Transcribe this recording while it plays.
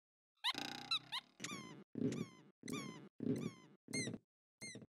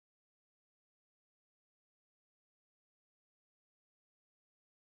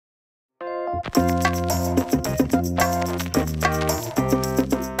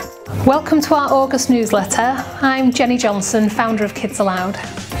Welcome to our August newsletter. I'm Jennie Johnson, founder of Kids Aloud.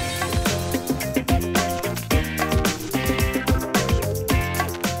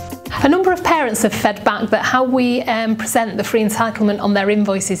 A number of parents have fed back that how we present the free entitlement on their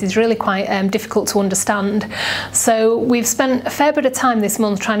invoices is really quite difficult to understand. So we've spent a fair bit of time this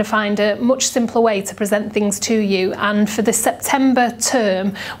month trying to find a much simpler way to present things to you, and for the September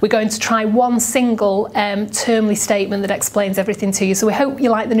term we're going to try one single termly statement that explains everything to you. So we hope you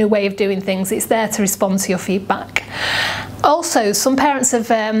like the new way of doing things. It's there to respond to your feedback. Also, some parents have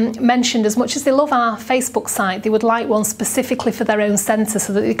mentioned, as much as they love our Facebook site, they would like one specifically for their own centre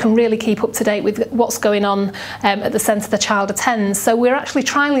so that they can really keep up to date with what's going on at the centre the child attends. So we're actually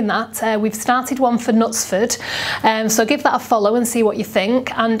trialling that. We've started one for Knutsford, so give that a follow and see what you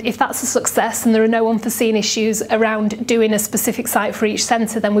think. And if that's a success and there are no unforeseen issues around doing a specific site for each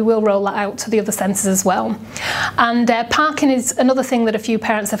centre, then we will roll that out to the other centres as well. And parking is another thing that a few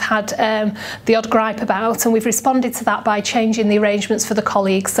parents have had the odd gripe about, and we've responded to that by changing the arrangements for the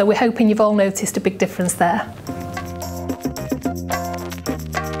colleagues, so we're hoping you've all noticed a big difference there.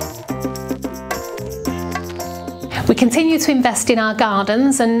 We continue to invest in our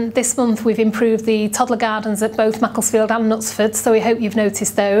gardens, and this month we've improved the toddler gardens at both Macclesfield and Knutsford, so we hope you've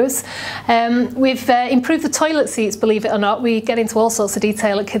noticed those. We've improved the toilet seats, believe it or not. We get into all sorts of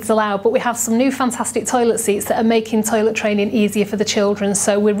detail at Kids Aloud, but we have some new fantastic toilet seats that are making toilet training easier for the children,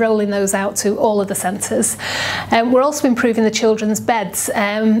 so we're rolling those out to all of the centres. We're also improving the children's beds,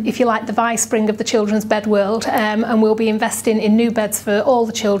 if you like, the vice spring of the children's bed world, and we'll be investing in new beds for all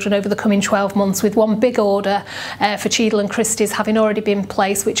the children over the coming 12 months, with one big order for Cheadle and Christie's having already been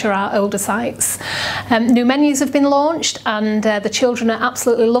placed, which are our older sites. New menus have been launched, and the children are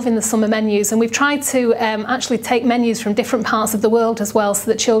absolutely loving the summer menus, and we've tried to actually take menus from different parts of the world as well, so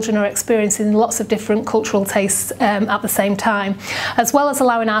that children are experiencing lots of different cultural tastes at the same time, as well as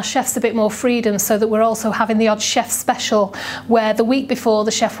allowing our chefs a bit more freedom, so that we're also having the odd chef special where the week before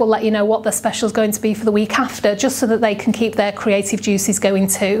the chef will let you know what their special is going to be for the week after, just so that they can keep their creative juices going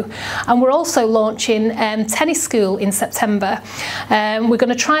too. And we're also launching tennis school in September. We're going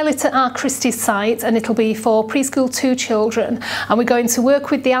to trial it at our Christie's site, and it'll be for preschool 2 children, and we're going to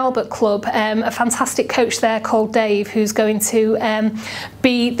work with the Albert Club, a fantastic coach there called Dave, who's going to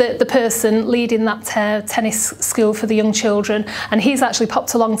be the person leading that tennis school for the young children, and he's actually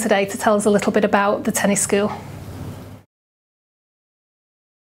popped along today to tell us a little bit about the tennis school.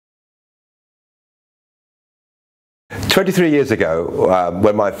 23 years ago,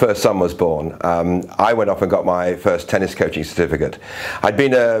 when my first son was born, I went off and got my first tennis coaching certificate. I'd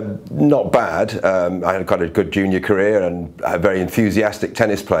been not bad. I had quite a good junior career and a very enthusiastic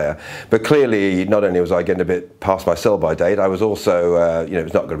tennis player. But clearly, not only was I getting a bit past my sell-by date, I was also, you know, it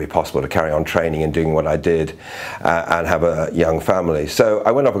was not going to be possible to carry on training and doing what I did and have a young family. So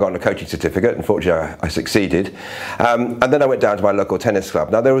I went off and got a coaching certificate, and fortunately I succeeded. And then I went down to my local tennis club.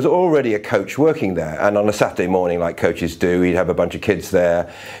 Now, there was already a coach working there, and on a Saturday morning, like coaches do, he'd have a bunch of kids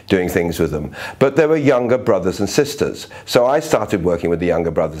there doing things with them. But there were younger brothers and sisters, so I started working with the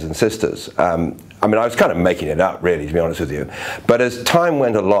younger brothers and sisters. I mean, I was kind of making it up, really, to be honest with you. But as time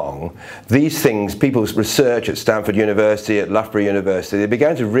went along, these things, people's research at Stanford University, at Loughborough University, they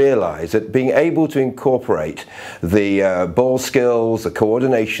began to realise that being able to incorporate the ball skills, the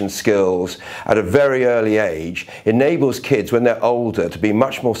coordination skills at a very early age enables kids, when they're older, to be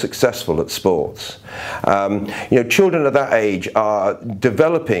much more successful at sports. You know, children at that age are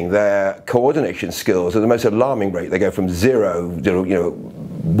developing their coordination skills at the most alarming rate. They go from 0, you know,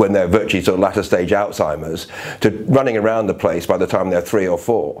 when they're virtually sort of latter stage Alzheimer's, to running around the place by the time they're 3 or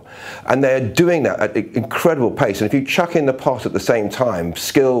 4. And they're doing that at an incredible pace. And if you chuck in the pot at the same time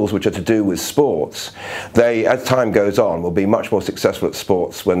skills which are to do with sports, they, as time goes on, will be much more successful at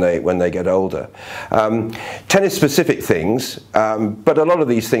sports when they get older. Tennis specific things, but a lot of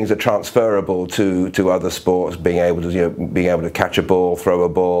these things are transferable to other sports, being able to catch a ball, throw a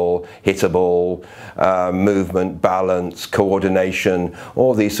ball, hit a ball, movement, balance, coordination,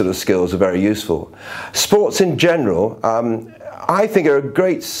 all these sort of skills are very useful. Sports in general, I think, are a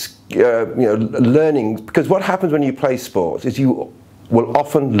great learning, because what happens when you play sports is you will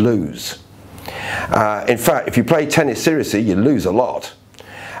often lose. In fact, if you play tennis seriously, you lose a lot.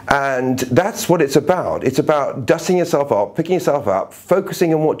 And that's what it's about. It's about dusting yourself up, picking yourself up,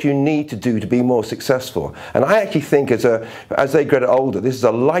 focusing on what you need to do to be more successful. And I actually think as they get older, this is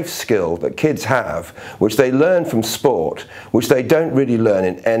a life skill that kids have, which they learn from sport, which they don't really learn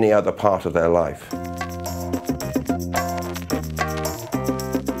in any other part of their life.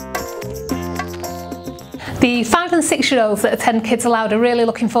 The 5 and 6 year olds that attend Kids Aloud are really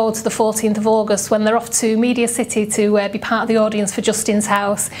looking forward to the 14th of August when they're off to Media City to be part of the audience for Justin's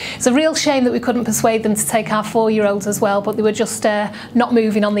House. It's a real shame that we couldn't persuade them to take our 4-year-olds as well, but they were just not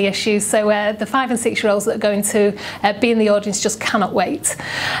moving on the issues. So the 5 and 6 year olds that are going to be in the audience just cannot wait.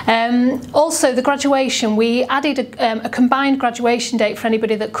 Also, the graduation, we added a combined graduation date for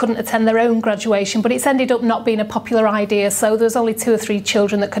anybody that couldn't attend their own graduation, but it's ended up not being a popular idea, so there was only 2 or 3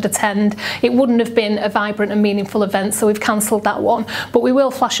 children that could attend. It wouldn't have been a vibrant and meaningful event, so we've cancelled that one. But we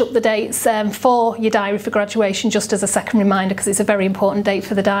will flash up the dates for your diary for graduation, just as a second reminder, because it's a very important date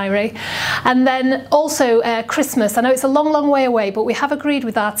for the diary. And then also Christmas. I know it's a long way away, but we have agreed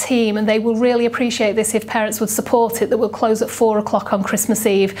with our team, and they will really appreciate this if parents would support it, that we'll close at 4 o'clock on Christmas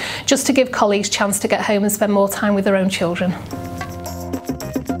Eve, just to give colleagues a chance to get home and spend more time with their own children.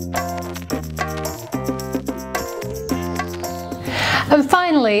 And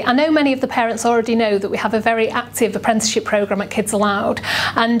finally, I know many of the parents already know that we have a very active apprenticeship programme at Kids Aloud,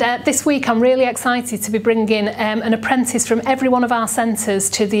 and this week I'm really excited to be bringing an apprentice from every one of our centres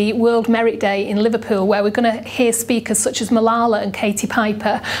to the World Merit Day in Liverpool, where we're going to hear speakers such as Malala and Katie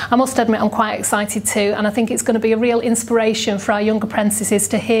Piper. I must admit I'm quite excited too, and I think it's going to be a real inspiration for our young apprentices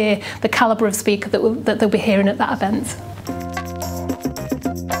to hear the calibre of speaker that they'll be hearing at that event.